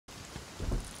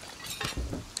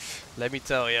Let me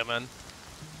tell ya, man.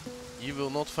 You will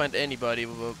not find anybody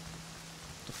who will...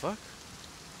 What the fuck?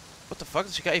 What the fuck?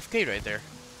 There's a guy AFK right there.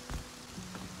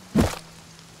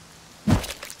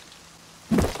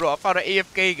 Bro, I found an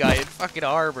AFK guy in fucking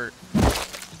harbor.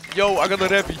 Yo, I got a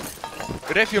Revy.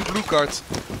 Revy and blue cards.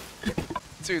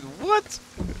 Dude, what?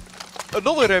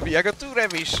 Another Revy. I got 2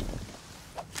 Revies.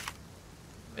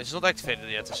 It's not activated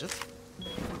yet, is it?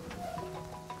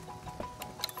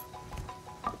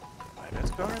 My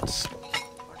red cards.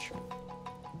 Watch.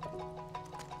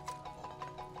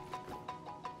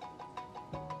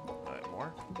 Alright,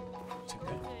 more. It's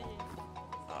okay.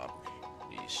 Oh,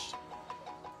 please.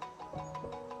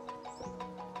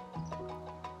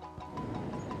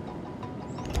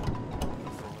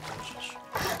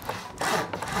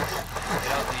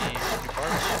 Get out the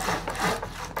parts.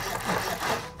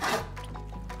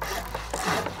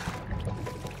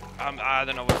 I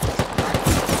don't know what.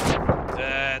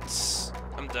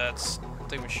 I'm dead.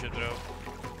 Take my shit, bro.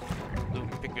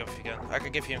 Dude, pick me up if you can. I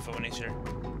can give you info when he's here.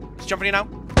 He's jumping in now.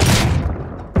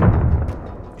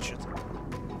 Good shit.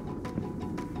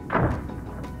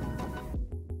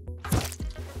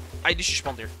 Hij liet je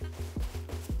spand hier.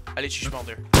 Hij liet je spand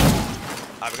hier.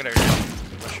 Ah, we gaan er.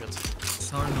 Oh shit.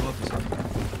 Star in the water.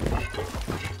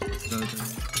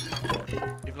 You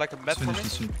have like a mat for me?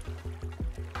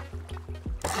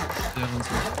 Yeah, one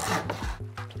second.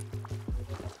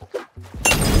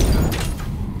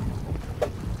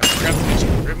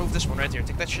 Remove this one right here.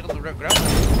 Take that shit on the ground.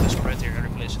 This one right here and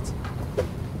replace it.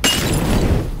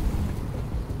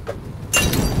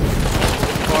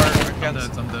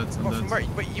 I'm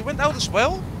dead. Wait, you went out as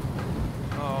well?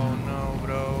 Oh no,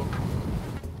 bro.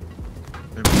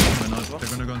 They're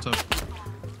gonna go on top.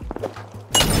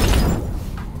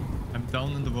 I'm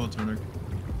down in the water, look.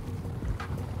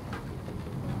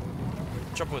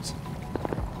 Chop wood.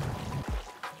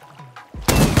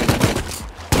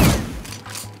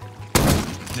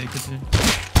 Naked here.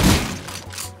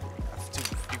 I have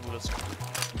 2 bullets.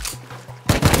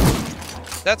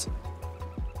 Dead.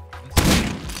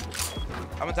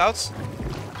 I'm at house.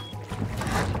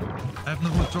 I have no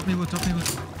wood. Drop me wood.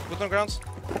 Wood on the ground.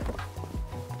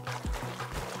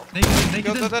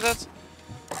 Naked. Dead.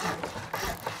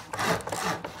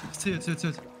 See it.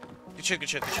 Good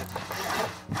shit.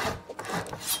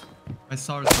 I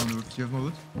saw it on the roof. Do you have more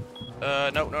wood?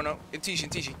 No. In TC.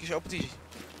 Kies open TC.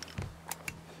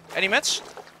 Any mats?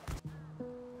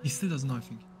 He still doesn't know, I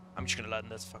think. I'm just gonna land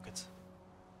that, fuck it.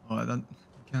 Oh, I don't...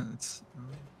 I can't, it's...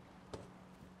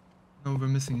 No, we're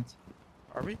missing it.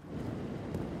 Are we?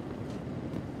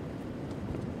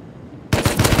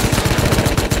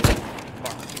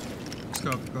 Fuck. Let's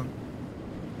go.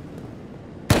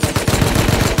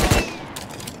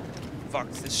 Fuck,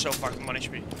 this is so fucking 1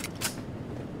 HP.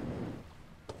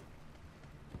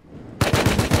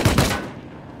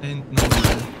 Ain't no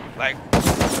way. Like,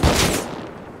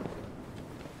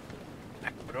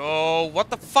 bro, what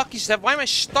the fuck is that? Why am I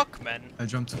stuck, man? I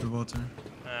jumped to the water.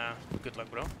 Good luck,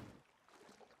 bro.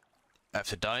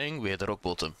 After dying, we hit rock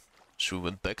bottom, so we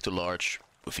went back to large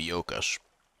with Iokas.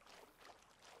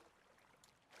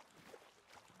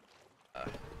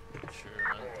 Sure,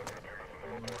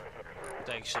 man.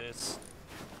 Thanks, shit.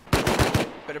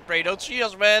 Better pray don't see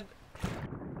us, man.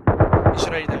 He's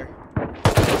already there.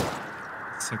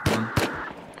 Second one.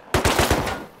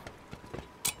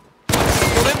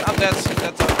 Kill him, I'm dead.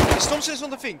 Thompson is on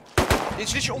the thing.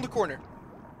 It's literally on the corner.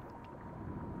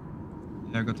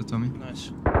 Yeah, I got the Tommy.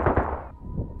 Nice.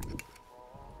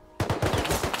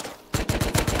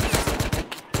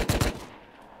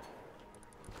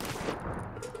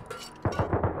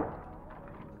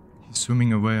 He's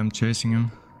swimming away, I'm chasing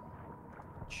him.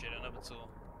 Shit, I have a tool.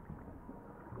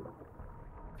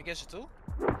 You guess a tool?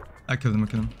 I killed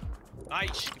him.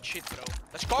 Nice, good shit, bro.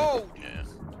 Let's go! Yeah.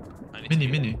 I need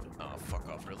Mini. Oh, fuck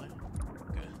off, really?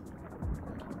 Okay.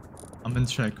 I'm in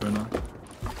check right now.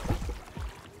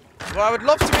 Well, I would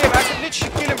love to be able, I could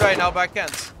literally kill him right now, but I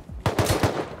can't.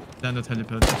 Land at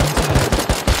helipad.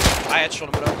 I headshot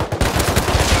him, bro.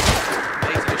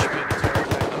 18 HP on the turret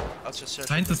right now. I'll just search.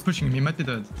 Scientist pushing him, he might be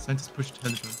dead. Scientist pushed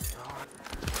helipad.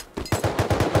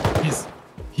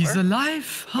 He's Where?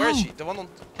 alive? How? Where is he? The one on...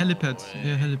 Helipad. No way.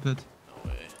 Yeah, helipad. No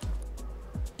way.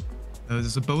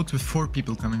 There's a boat with 4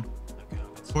 people coming. Okay.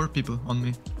 4 people on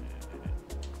me.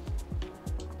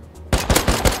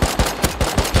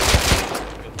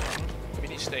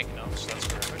 Mini's taken out, so that's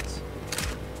perfect.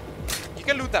 You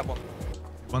can loot that one.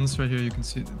 One's right here, you can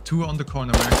see. 2 on the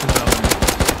corner where I killed the other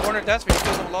one. Corner dead, we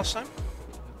killed him last time.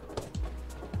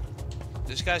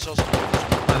 This guy's also...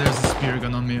 Ah, there's a spear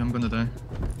gun on me, I'm gonna die.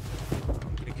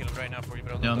 I'm gonna kill him right now for you,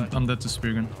 bro. Yeah, I'm dead to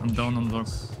spear gun. I'm down on the rock.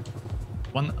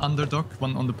 One under dock,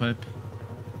 one on the pipe.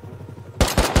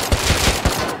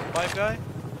 Pipe guy.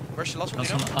 Where's the last one?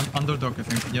 That's one under dock, I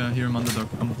think. Yeah, here I'm under dock.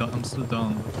 I'm still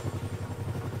down.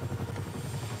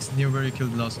 It's near where you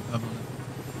killed last one.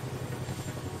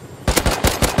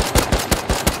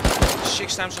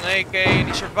 6 times on AK and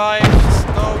he survived.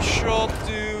 No shot,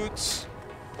 dude.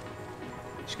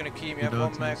 He's gonna keep me. I have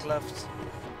 1 mag left.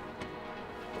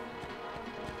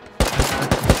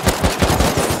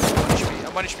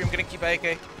 1 HP. I'm gonna keep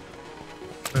AK.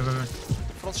 Wait.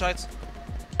 Front side.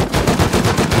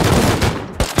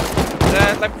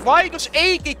 Like, why does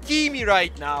AK key me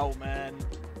right now, man?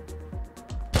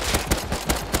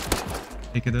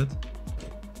 AK dead.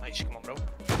 Nice, come on, bro.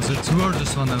 Was it 2 or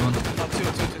just 1 L1? No, 2.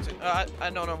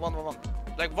 No, 1.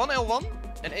 Like 1 L1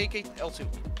 and AK L2.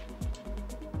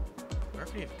 Where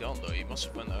have you gone though? He must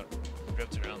have went out,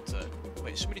 ripped around.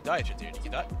 Wait, somebody died right there. Did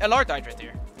you die? LR died right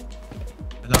there.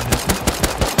 LR dead.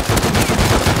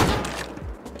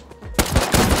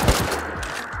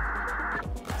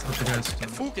 Okay, guys. And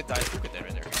full kit died right there.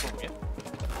 Come on, yeah.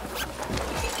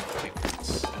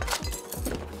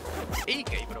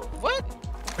 AK, bro. What?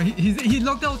 He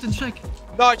logged out in check.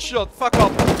 Nice shot. Fuck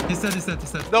up. He's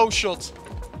dead. No shot.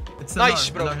 It's Nice,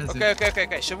 LR. bro. LR has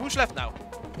Okay. So who's left now?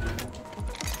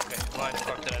 Okay, why the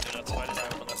fuck did I do that? Why did I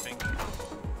open that thing?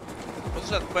 What is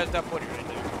that? Where's that body right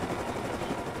there?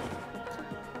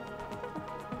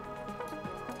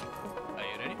 Are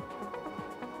you ready?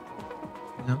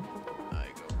 No. I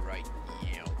go right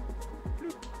here.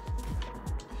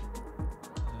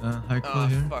 High call Oh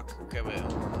here. fuck. Okay, wait. I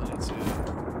need to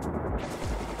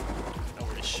know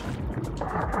where this shit.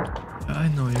 I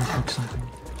know you cook something.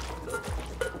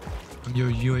 On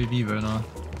your UAV right now.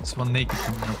 There's one naked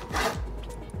coming up.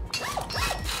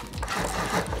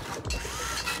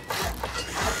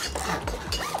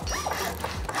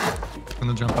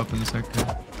 Gonna jump up in a second.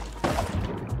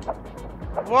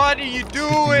 What are you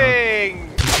doing?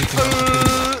 The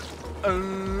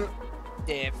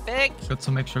fuck? Got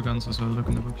some extra guns as well, look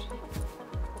in the books.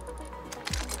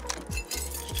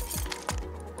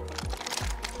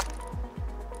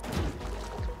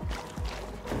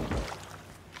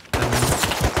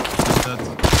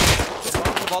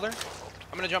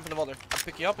 I'm gonna jump in the water. I'll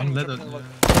pick you up and I'm jump leather. in the water.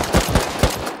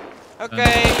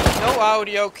 Okay, no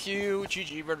audio cue.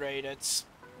 GG, we're rated.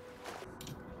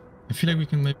 I feel like we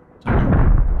can make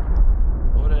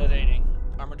What are they rating?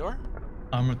 Armor door?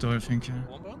 armor door, I think, yeah.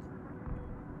 One bone?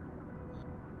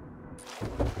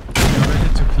 You're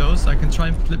ready to close? I can try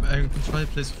and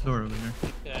place a floor over here.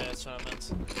 Yeah, that's what I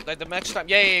meant. Like the max time.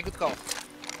 Yeah, good call.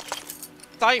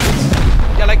 Time it.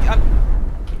 Yeah, like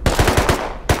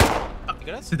you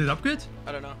get it? Did it upgrade?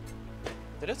 I don't know.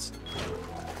 Did it?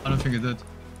 I don't think it did.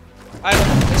 I don't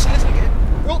know. Let's get it.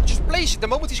 Well, just place it the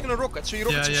moment he's gonna rocket, so you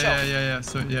rocket yourself. Yeah.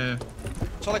 So, yeah.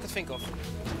 That's all I could think of.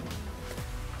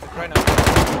 Like right now.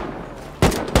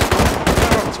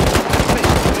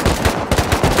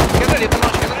 Get ready to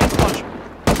launch,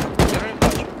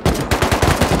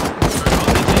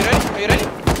 Are you ready?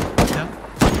 Yeah.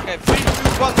 Okay, 3, 2,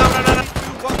 1, now.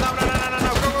 2, 1, now.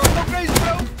 Go crazy,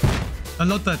 bro! A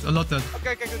lot dead.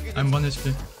 Okay, good. I'm 1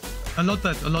 HP. A lot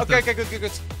dead. Okay,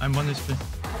 good. I'm 1 HP.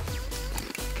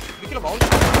 We kill them all.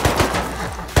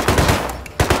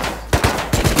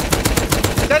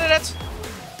 Dead.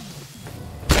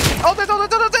 All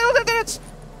dead.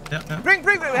 Yeah. Bring,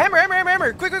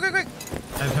 hammer. Quick. I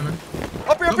have hammer.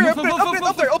 Up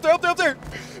there.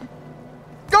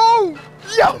 Go!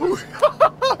 Yo!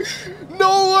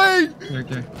 No way!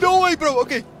 Okay. No way, bro.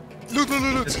 Okay. Look.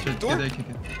 Yes, shit. Door? Yeah, kick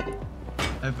it.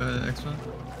 I have extra.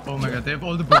 Oh my god, they have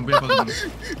all the boom.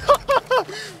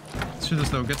 Shoot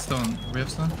us low, get stone. We have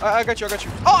stone? I got you.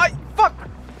 Oh, fuck!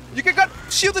 You can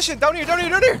shield this shit. Down here.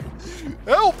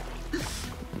 Help!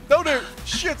 Down there.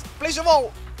 Shit. Place a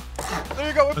wall. There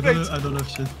you go. Upgrade. I don't have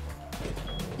shit.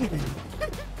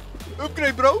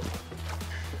 Upgrade, bro.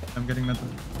 I'm getting metal.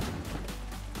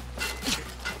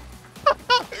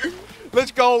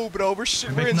 Let's go, bro. We're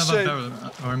Making insane. barrel.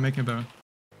 Or making a barrel.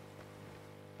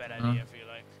 Bad idea, I feel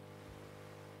like.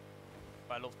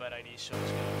 I love bad ideas, so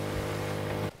it's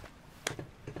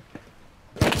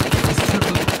good. It's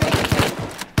triple.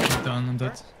 Down on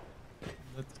that.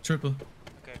 Triple.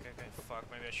 Okay. Fuck,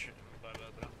 maybe I should. Blah.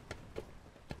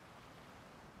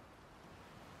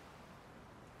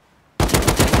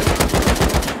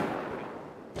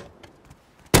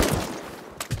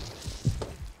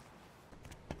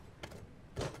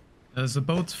 There's a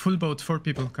boat, full boat, 4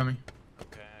 people coming.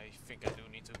 Okay, I think I do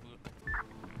need to boot.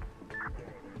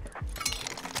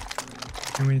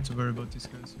 And we need to worry about these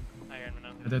guys. I hear him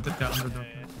now. Yeah, they're underdog.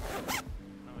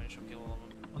 No, I should kill all of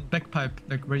them. On back pipe,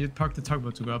 like where you park the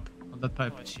tugboat to go up. On that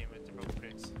pipe. Oh, I see him with the broken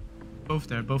bricks. Both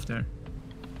there, both there.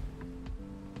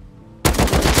 You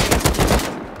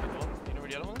know where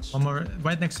the other one is? One more,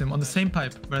 right next to him, on the same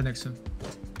pipe, right next to him.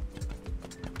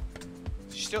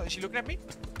 Is he looking at me?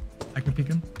 I can peek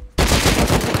him.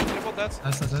 Triple that.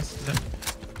 Nice. Yeah.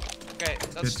 Okay, Okay,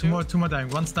 that's two more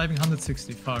diving. One's diving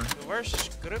 160, far. Where's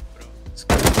his grip, bro?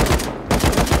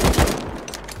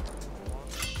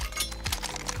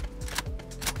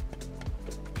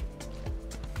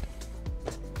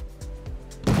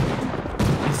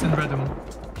 He's in red room.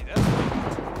 He dead?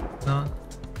 No.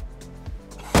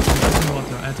 He's in the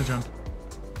water, I had to jump.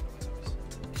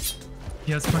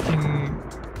 He has fucking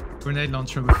grenade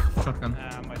launcher with shotgun.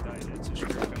 I might die, dude. So screw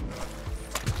it, bro.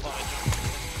 Well,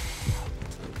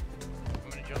 I'm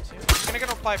gonna jump to you. He's gonna get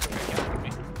on pipe with me.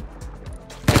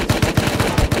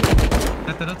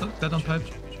 Dead on pipe.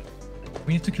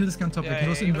 We need to kill this guy on top. Yeah, Like, he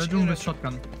was yeah, in he was red room in with red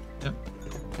shotgun. Yeah.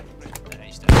 Yeah,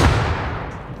 he's dead.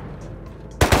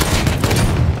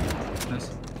 Nice.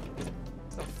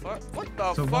 The fuck? What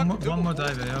the So fuck? one Double more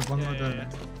bullet? diver, yeah, one more diver.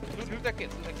 Loot that kid,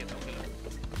 I'll kill him.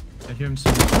 I hear him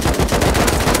soon. 3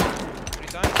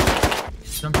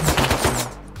 times? Jumping.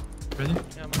 Ready?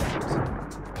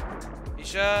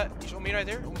 Yeah, I'm he's on me right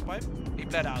there, on the pipe. He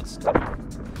bled out.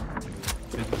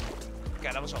 Good.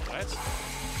 Okay, that was all, right? I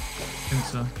think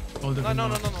so. All the No.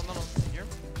 Here.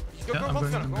 Go Yeah, on for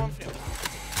him, go on for him.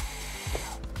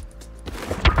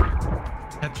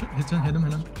 Hit him.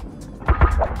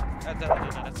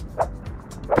 That.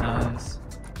 Nice.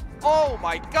 Oh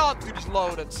my god, dude, he's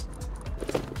loaded.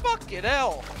 Fucking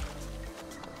hell.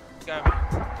 Got me.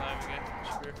 Time again.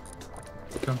 Screwed.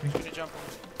 Jumping. Gonna jump on.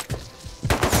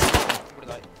 I'm gonna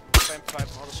die. 5 on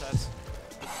all the sides.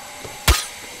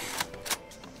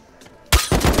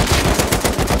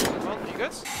 Well, you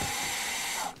good?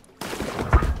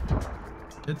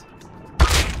 Hit.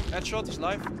 Headshot, he's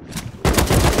live.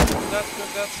 That's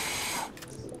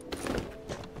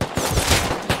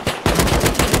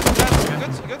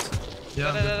good. Yeah.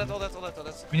 All that.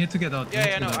 We need to get out.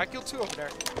 Yeah, no, I killed 2 over there.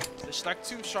 There's like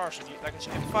 2 SARS, like it's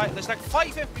MP5. There's like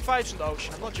 5 MP5s in the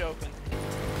ocean. I'm not joking.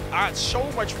 It's so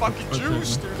much fucking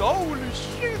juice, dude. Holy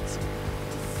shit.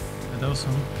 Yeah, that was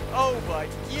one. Oh my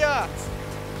god.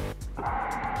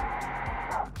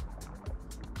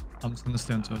 I'm just gonna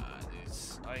stay on top.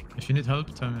 Like, If you need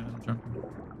help, tell me. I'm jumping.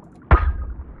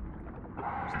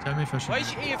 Just tell me if I should. why is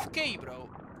he AFK, bro?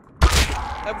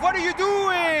 Like, what are you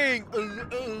doing?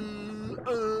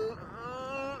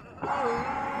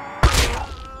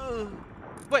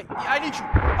 Wait, I need you.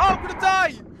 Oh, I'm gonna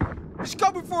die. He's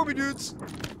coming for me, dudes.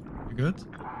 You good?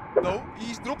 No,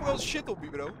 he's dropping all shit on me,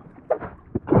 bro. Put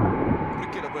a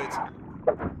kill up, wait.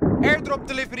 Airdrop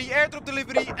delivery.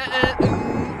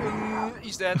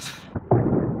 He's dead.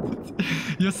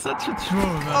 You're such a troll,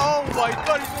 man. Oh my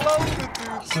god, he's loaded,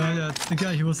 dude. Yeah, it's the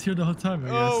guy. He was here the whole time, I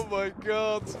guess. Oh my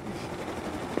god.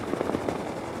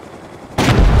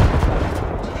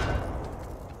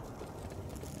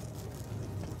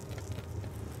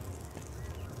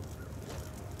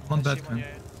 One bad man.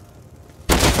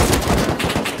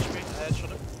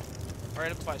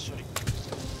 Alright, I'm sorry.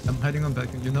 I'm hiding on back.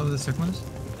 You know the second one is? No,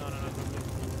 probably.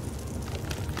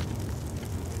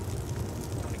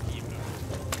 I'm gonna keep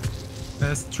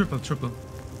it. It's triple. On triple.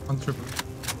 On triple?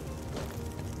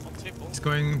 It's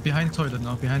going behind toilet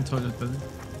now, behind toilet building.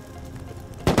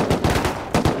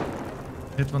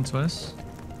 Hit one twice.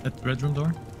 At red room door.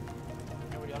 You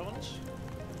know where the other one is?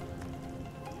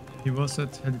 He was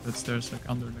at helipad stairs, like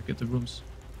under, like at the rooms.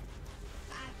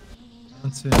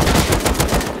 Let's see. Ik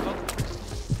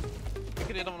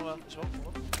heb die andere is wel.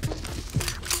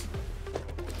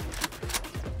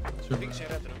 Links en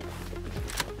red room.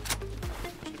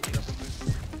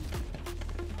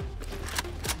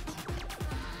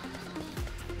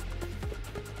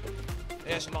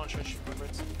 Yeah, it's a launch rush, remember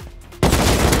it.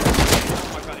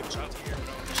 Oh my god, he was out here,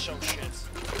 bro. He's so shit.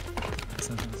 That's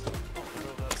not nice.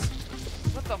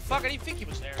 What the fuck? I didn't think he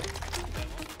was there.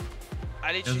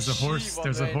 I didn't There's a horse.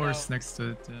 There's a horse next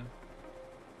to it.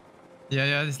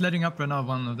 Yeah, it's letting up right now.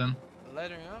 One of them.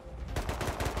 Letting up? Can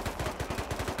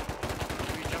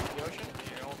we jump in the ocean?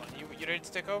 Here, hold on. You ready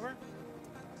to take over?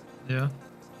 Yeah. Alright,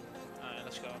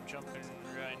 let's go. I'm jumping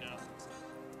right now.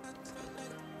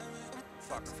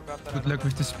 Fuck, I forgot that. Good luck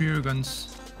with the spear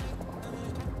guns.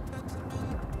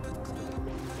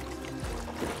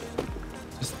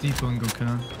 Just deep and go kill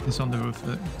him. He's on the roof.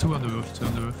 2 on the roof. 2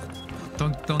 on the roof.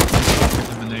 Don't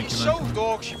eliminate He's so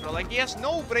dog shit, bro. Like, he has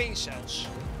no brain cells.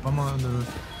 One more on the roof.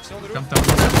 Still on the Come roof? down.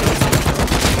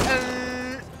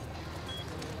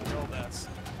 Roll that.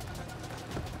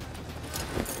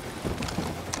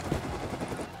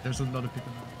 There's a lot of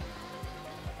people now.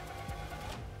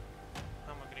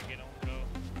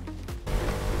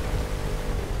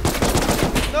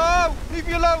 Leave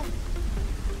me alone!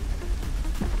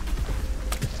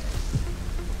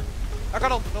 I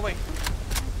got on, no way.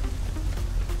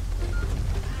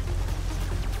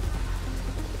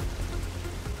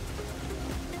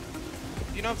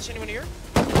 Do you know if there's anyone here?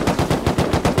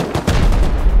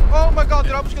 Oh my god,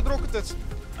 dude, I almost got rocketed.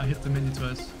 I hit the mini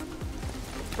twice.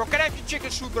 Bro, can I have your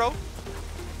chicken soup, bro?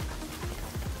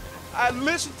 I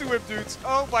listened to him, dude.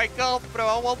 Oh my god, bro,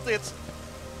 I want it.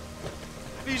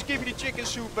 Please give me the chicken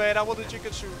soup, man. I want the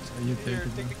chicken soup. Yeah, you Here,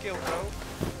 take take it, the kill, bro.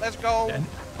 Let's go. Yeah,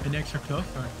 any extra cloth?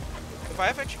 Or? If I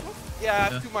have extra cloth? Yeah, I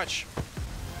have Yeah. too much.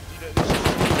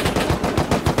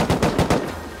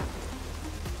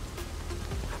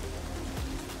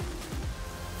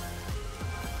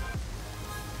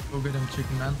 Go get him,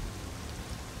 chicken man.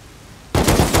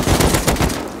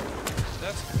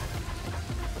 That's...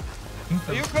 Think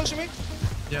Are you close to me?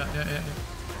 Yeah.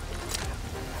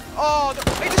 Oh, no.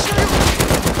 Hey, the cereal!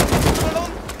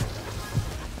 Alone.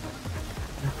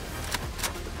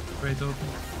 Great open.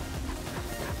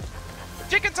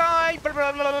 Chicken time! If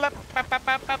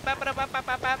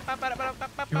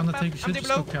you wanna take a shit, just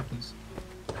go captains.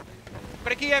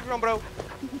 Gotta key everyone, bro.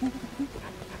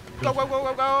 Go, go, go,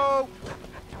 go, go!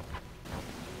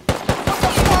 What the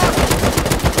fuck?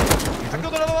 I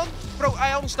killed another one. Bro,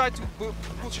 I almost died to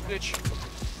bullshit glitch.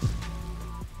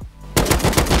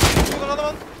 Killed another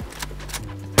one.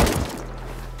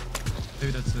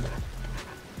 Maybe that's it.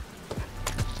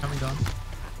 Coming down.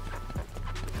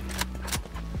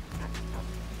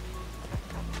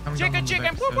 Coming down on the Chicken!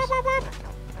 back Whoop, whoop, stairs. whoop, whoop.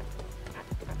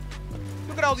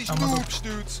 Look at all these I'm on the- noobs,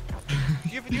 dude.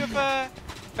 Do you have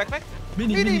backpack?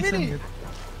 Mini. sending it.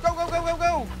 Go, go, go, go,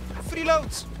 go! Free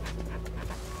loads!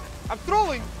 I'm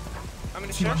throwing! I'm in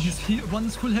the church. One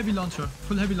is full heavy launcher.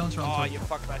 Full heavy launcher on Oh, top. you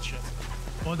fuck that shit.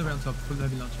 All the way on top, full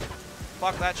heavy launcher.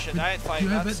 Fuck that shit. I ain't Do fighting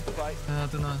you have that. it? Goodbye. I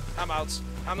don't know. I'm out.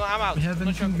 I'm out. We have I'm not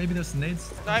anything? joking. Maybe there's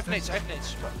nades? No, I have nades.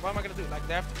 What am I gonna do? Like,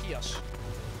 they have to key us.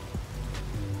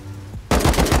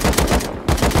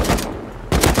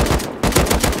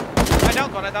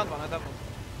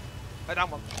 I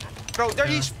downed one. Bro, there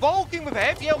he's bulking with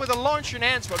heavy with a launcher in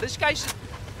hands, bro. This guy's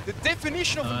the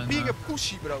definition of being a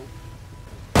pussy, bro.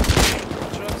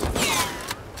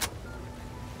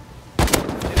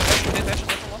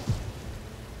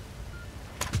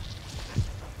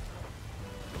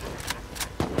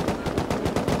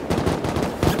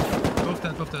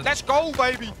 Both that. Let's go,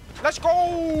 baby! Let's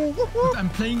go! Whoop, whoop. I'm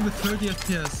playing with 30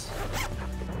 FPS.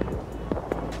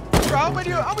 Bro, how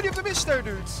many of them is there,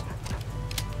 dudes?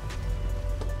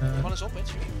 One is op,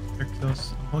 it's you. Very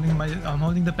close. I'm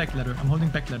holding the back ladder. They're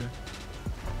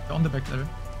on the back ladder.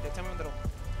 Yeah, tell me when they're on.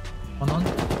 One on.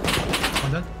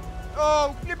 One dead.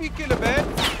 Oh, let me kill him, man.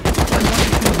 Do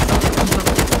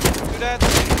that.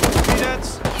 Do that.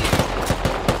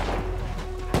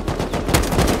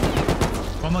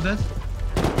 One more dead.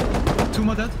 Two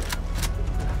more dead.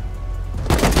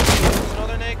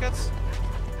 Another naked.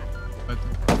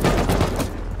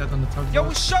 Dead on the top. Yo,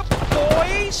 what's up,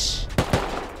 boys?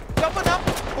 Coming up,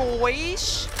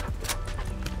 boys.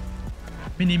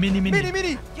 Mini.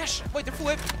 Mini. Yes. Wait, they're full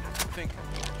heavy. I think.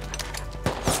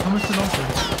 How much the launcher?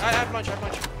 I have launcher. I'm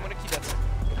gonna keep that.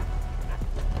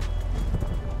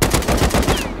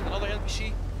 Another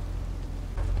NPC.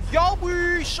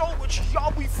 Yahweh! So much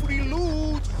Yahweh for the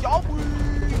loot!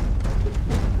 Yahweh!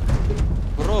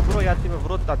 Bro, ja ti me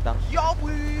vrota tam.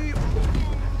 Yahweh!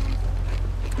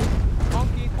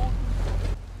 Honky.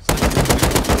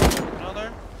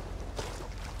 Another.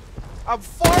 I'm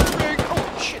farming!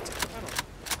 Oh shit!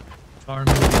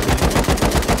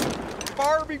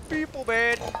 Farming people,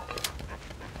 man!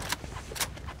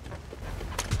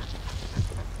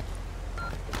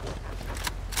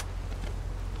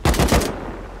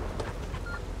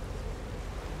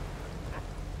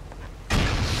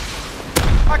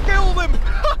 I killed him!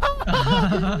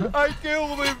 I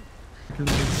killed him!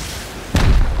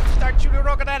 Start shooting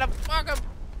rocket at him! Fuck him!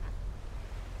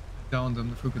 Down them,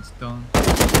 the Fugit's down.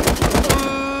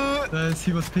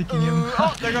 He was picking him.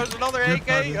 Oh, there goes another Good AK!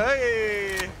 buddy.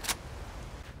 Hey!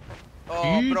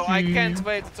 Oh, bro, I can't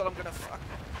wait until I'm gonna fuck.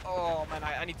 Oh man,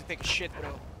 I need to take a shit,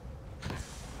 bro.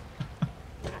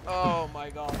 Oh my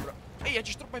god, bro. Hey, I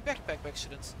just dropped my backpack by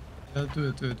accident. Yeah, do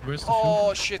it. Where's the Oh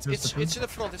fuel? shit, Where's the it's in the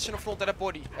front, at the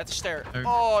body, at the stair. There.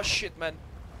 Oh shit, man.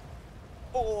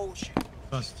 Oh shit.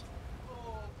 Bust.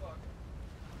 Oh fuck.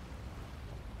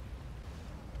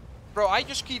 Bro, I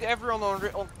just keyed everyone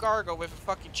on cargo with a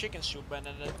fucking chicken soup, man,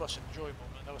 and it was enjoyable,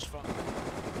 man. That was fun.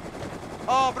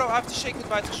 Oh, bro, I have to say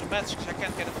goodbye to some mats because I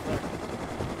can't get it from there.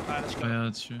 Alright, let's go. Oh, yeah,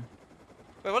 that's true.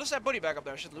 Wait, what is that body bag up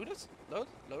there? Is it looted?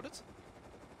 Loaded?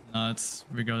 Nah,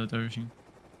 we got it, everything.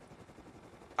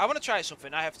 I want to try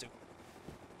something. I have to.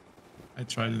 I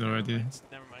tried it already.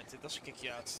 Never mind. It doesn't kick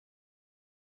you out.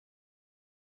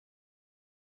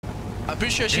 I'm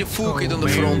pretty sure I see a full so kit on the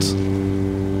weird. front.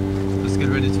 Let's get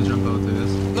ready to jump out, I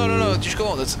guess. No, just go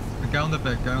on it. Guy on the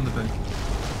back, guy on the back.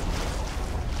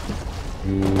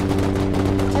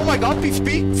 Oh my god,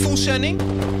 PvP, full sending.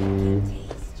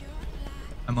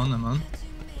 I'm on.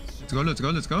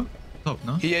 Let's go. Top,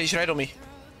 no? Yeah, he's right on me.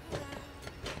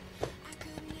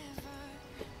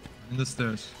 In the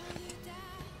stairs.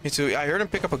 Me too. I heard him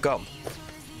pick up a gun.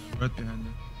 Right behind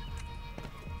you.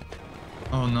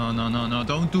 Oh no,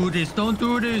 don't do this.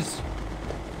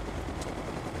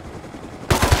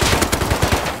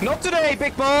 Not today,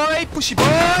 big boy, pussy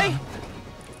boy.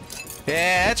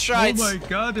 Yeah, that's right. Oh my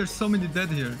god, there's so many dead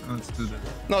here. Oh, let's do that.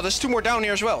 No, there's 2 more down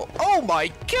here as well. Oh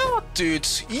my god, dude.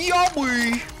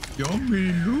 Yummy.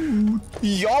 Yummy loot.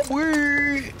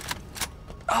 Yummy.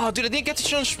 Oh, dude, I didn't get the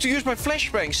chance to use my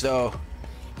flashbangs though.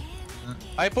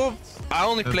 iPop? I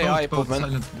only play iPop,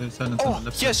 man. Silent Oh, on the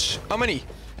left yes. side. How many?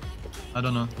 I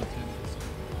don't know.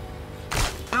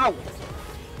 Ow.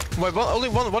 Wait, only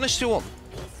one is still on.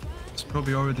 It's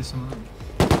probably already someone.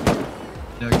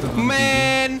 Yeah, good one.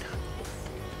 Man.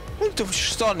 What the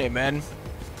stunning, man.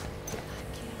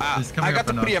 He's I coming got up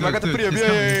the now. Priam, I got the Dude, Priam. he's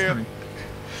Yeah. coming.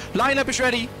 Lineup is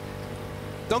ready.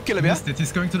 Don't kill him, yeah? Missed it.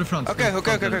 He's going to the front. Okay.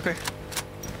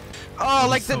 Oh,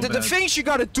 like so the bad. things you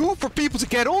gotta do for people to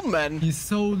get on, man. He's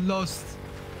so lost.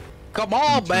 Come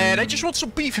on, man. I just want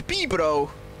some PvP, bro.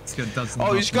 This guy doesn't.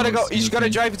 Oh, he's gotta go. He's gotta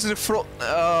drive. drive into the front.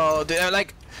 Oh,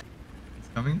 like. He's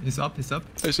coming. He's up.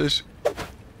 Yes.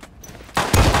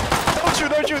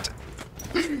 Don't shoot.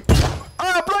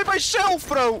 I'm by myself,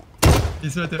 bro.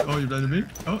 He's right there. Oh, you blinded me?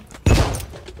 Oh.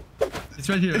 He's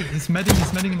right here. He's medding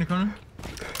in the corner.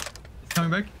 He's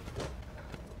coming back.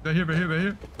 Right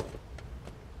here.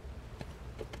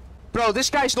 Bro, this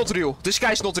guy's not real. This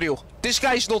guy's not real. But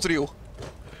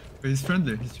he's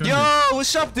friendly. Yo,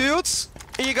 what's up, dude?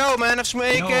 Here you go, man. Have some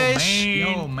AKs.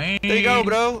 Yo, man. There you go,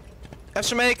 bro. Have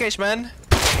some AKs, man.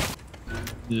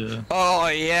 Yeah. Oh,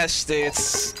 yes, dude.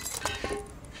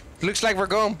 Looks like we're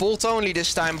going bolt only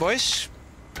this time, boys.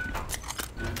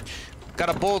 Got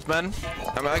a bolt, man.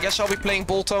 I guess I'll be playing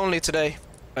bolt only today.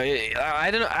 I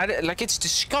don't know. Like, it's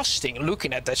disgusting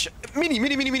looking at that shit.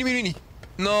 Mini.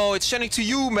 No, it's sending to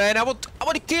you, man. I want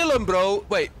to kill him, bro.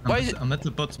 Wait, why is it? I'm at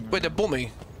the bottom. Wait, they're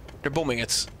bombing. They're bombing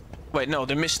it. Wait, no,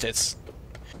 they missed it.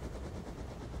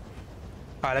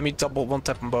 Alright, let me double one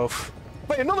tap them both.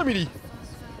 Wait, another mini.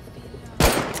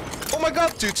 Oh my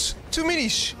god, dudes. 2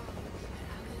 minis.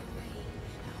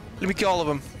 Let me kill all of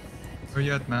them. Where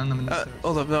you at, man? I'm in the stairs.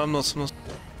 Hold up, no, I'm not.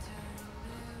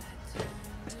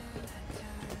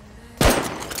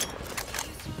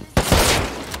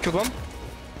 Killed one.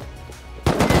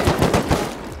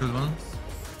 Good one.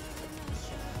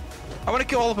 I want to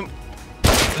kill all of them.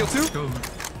 Kill 2. Let's go.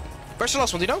 Where's the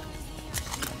last one, do you know?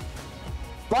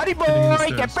 Body Getting in the boy,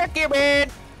 get stairs. back here, man!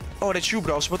 Oh, that's you,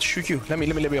 bro. I was about to shoot you. Let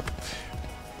me up.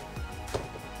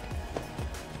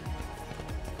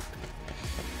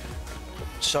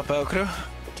 Sup, Elkro?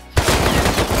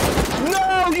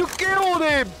 No, you killed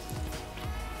him!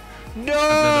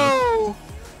 No!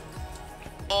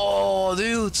 Oh,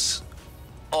 dude.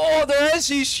 Oh, the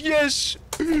Hessies, yes!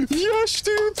 Yes,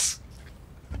 dude!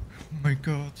 Oh my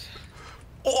god.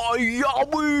 Oh,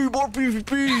 yummy! More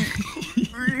PvP!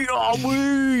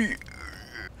 Yummy!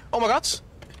 Oh my god!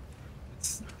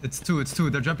 It's two.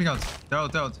 They're jumping out. They're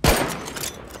out.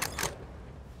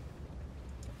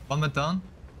 One went down.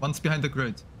 One's behind the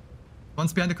crate.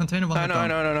 One's behind the container. One went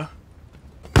down. I know.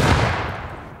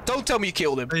 Don't tell me you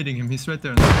killed him. Raiding him. He's right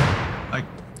there. Like,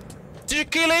 Did you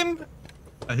kill him?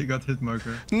 he got hit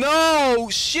marker. No!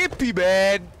 Shippy,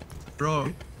 man!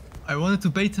 Bro, I wanted to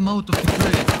bait him out of the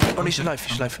crate. Oh, he's alive.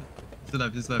 He's alive. Yeah,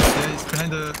 he's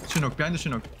behind the Chinook.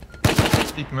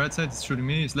 Peeking right side, he's shooting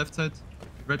me. His left side,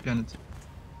 right behind it.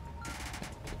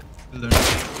 Still there.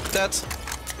 That.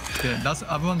 Okay, last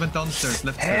other one went down the stairs,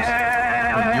 left stairs.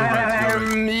 Oh, you're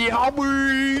right.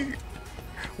 Yummy!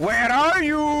 Where are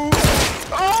you?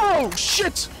 Oh,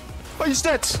 shit! Oh, he's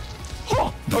dead.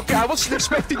 Oh, okay, I wasn't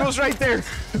expecting he was right there.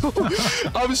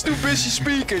 I was too busy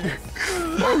speaking.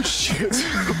 Oh, shit.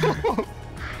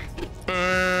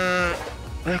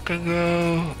 I can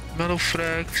go. Metal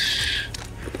frags.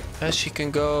 As he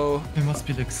can go. He must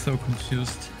be like so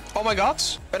confused. Oh my god,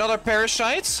 another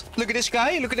parasite. Look at this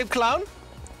guy, look at him clown.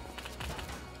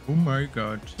 Oh my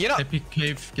god. You know- Epic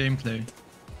cave gameplay.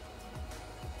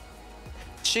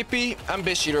 Chippy, I'm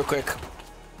busy real quick.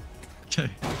 Okay.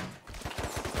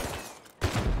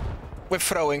 With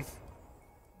throwing.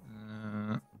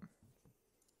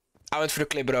 I went for the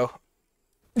clip, bro.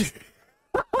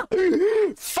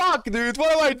 Fuck, dude,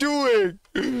 what am I doing?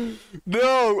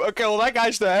 No. Okay, well, that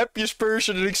guy's the happiest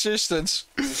person in existence.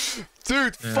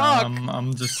 Dude, Yeah, fuck.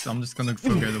 I'm just gonna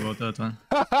forget about that one.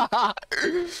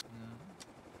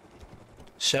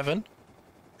 7.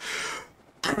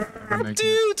 Never make it.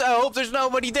 Dude, I hope there's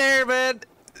nobody there, man.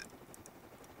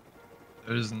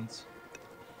 There isn't.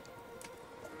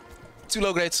 Too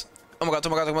low grade. Oh my god, oh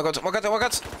my god, oh my god, oh my god, oh my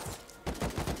god.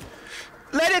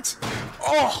 Let it!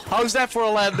 Oh, how's that for a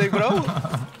landing, bro?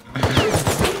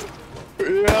 Yo,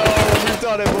 we've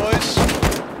done it, boys.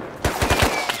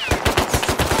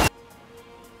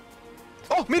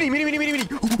 Oh, mini.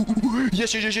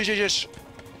 Yes.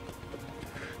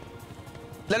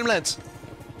 Let him land.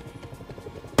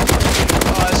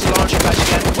 Oh, it's a launcher, guys,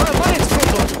 again. Why is the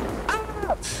front one?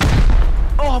 Ah!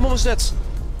 Oh, I'm almost dead.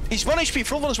 He's 1 HP,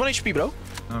 front one is 1 HP, bro.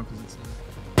 No, because it's.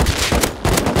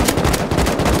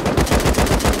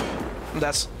 I'm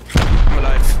dead. I'm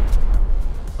alive.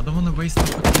 I don't want to waste my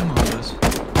fucking ammo on this.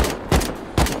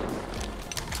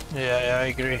 Yeah, I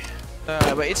agree.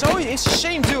 But it's the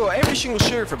same duo every single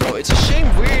server, bro. It's the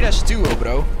same weird ass duo,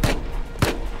 bro.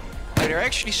 Like, they're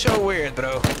actually so weird,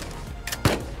 bro.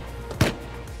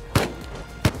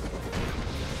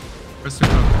 Where's the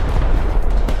gun?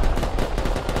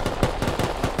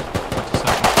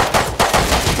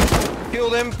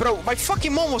 Killed him, bro. My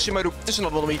fucking mom was in my room. There's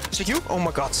another one of me. Is it you? Oh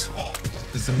my god. Oh.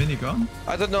 Is the minigun?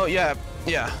 I don't know. Yeah.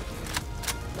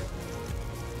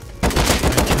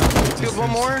 Killed one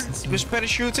more. He was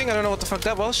parachuting. I don't know what the fuck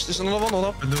that was. There's another one. Hold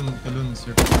up. Balloon is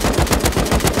here.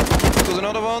 Killed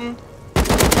another one.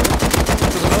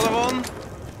 Killed another one.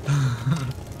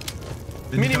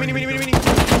 Mini. Whoa,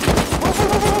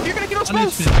 you're gonna kill us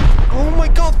both. Oh my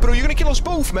god, bro. You're gonna kill us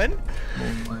both, man.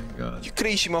 Oh my god. You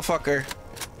crazy motherfucker.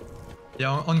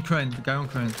 Yeah, on crane. The guy on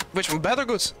crane. Which one? Bad or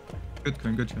good? Good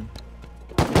crane, good crane.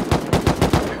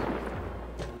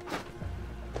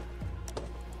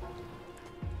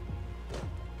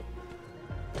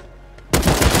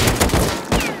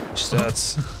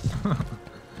 Stats.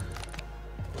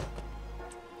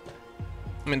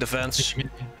 I'm in the fence.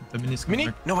 The mini's Mini?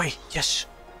 back. No way. Yes.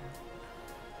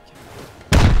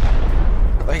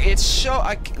 Like, it's so...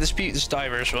 This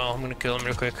diver as well. I'm gonna kill him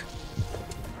real quick.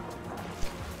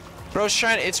 Bro's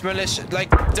trying... It's Melissa. Like,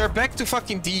 they're back to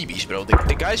fucking DBs, bro.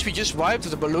 The guys we just wiped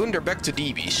with the balloon, they're back to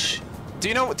DBs. Do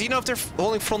you know if they're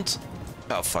holding front...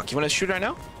 Oh, fuck. You wanna shoot right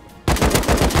now? Oh,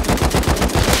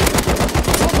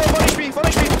 1 HP. 1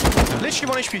 HP. Literally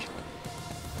 1 HP.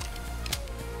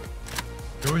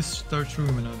 You always start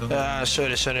shooting when I don't know.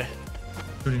 Sorry. Shooting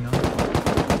now.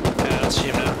 Yeah, I don't see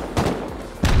him now.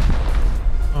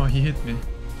 Oh, he hit me.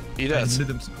 He I does. lit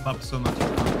him up so much.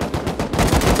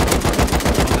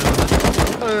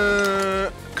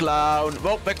 Clown.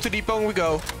 Well, back to depot we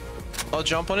go. I'll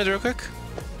jump on it real quick.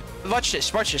 Watch this.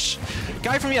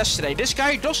 Guy from yesterday. This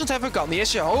guy doesn't have a gun. He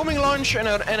has a homing launcher and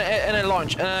a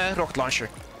rocket launcher.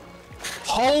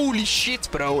 Holy shit,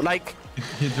 bro. Like...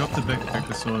 He dropped the backpack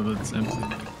as well, but it's empty.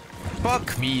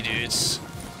 Fuck me, dudes.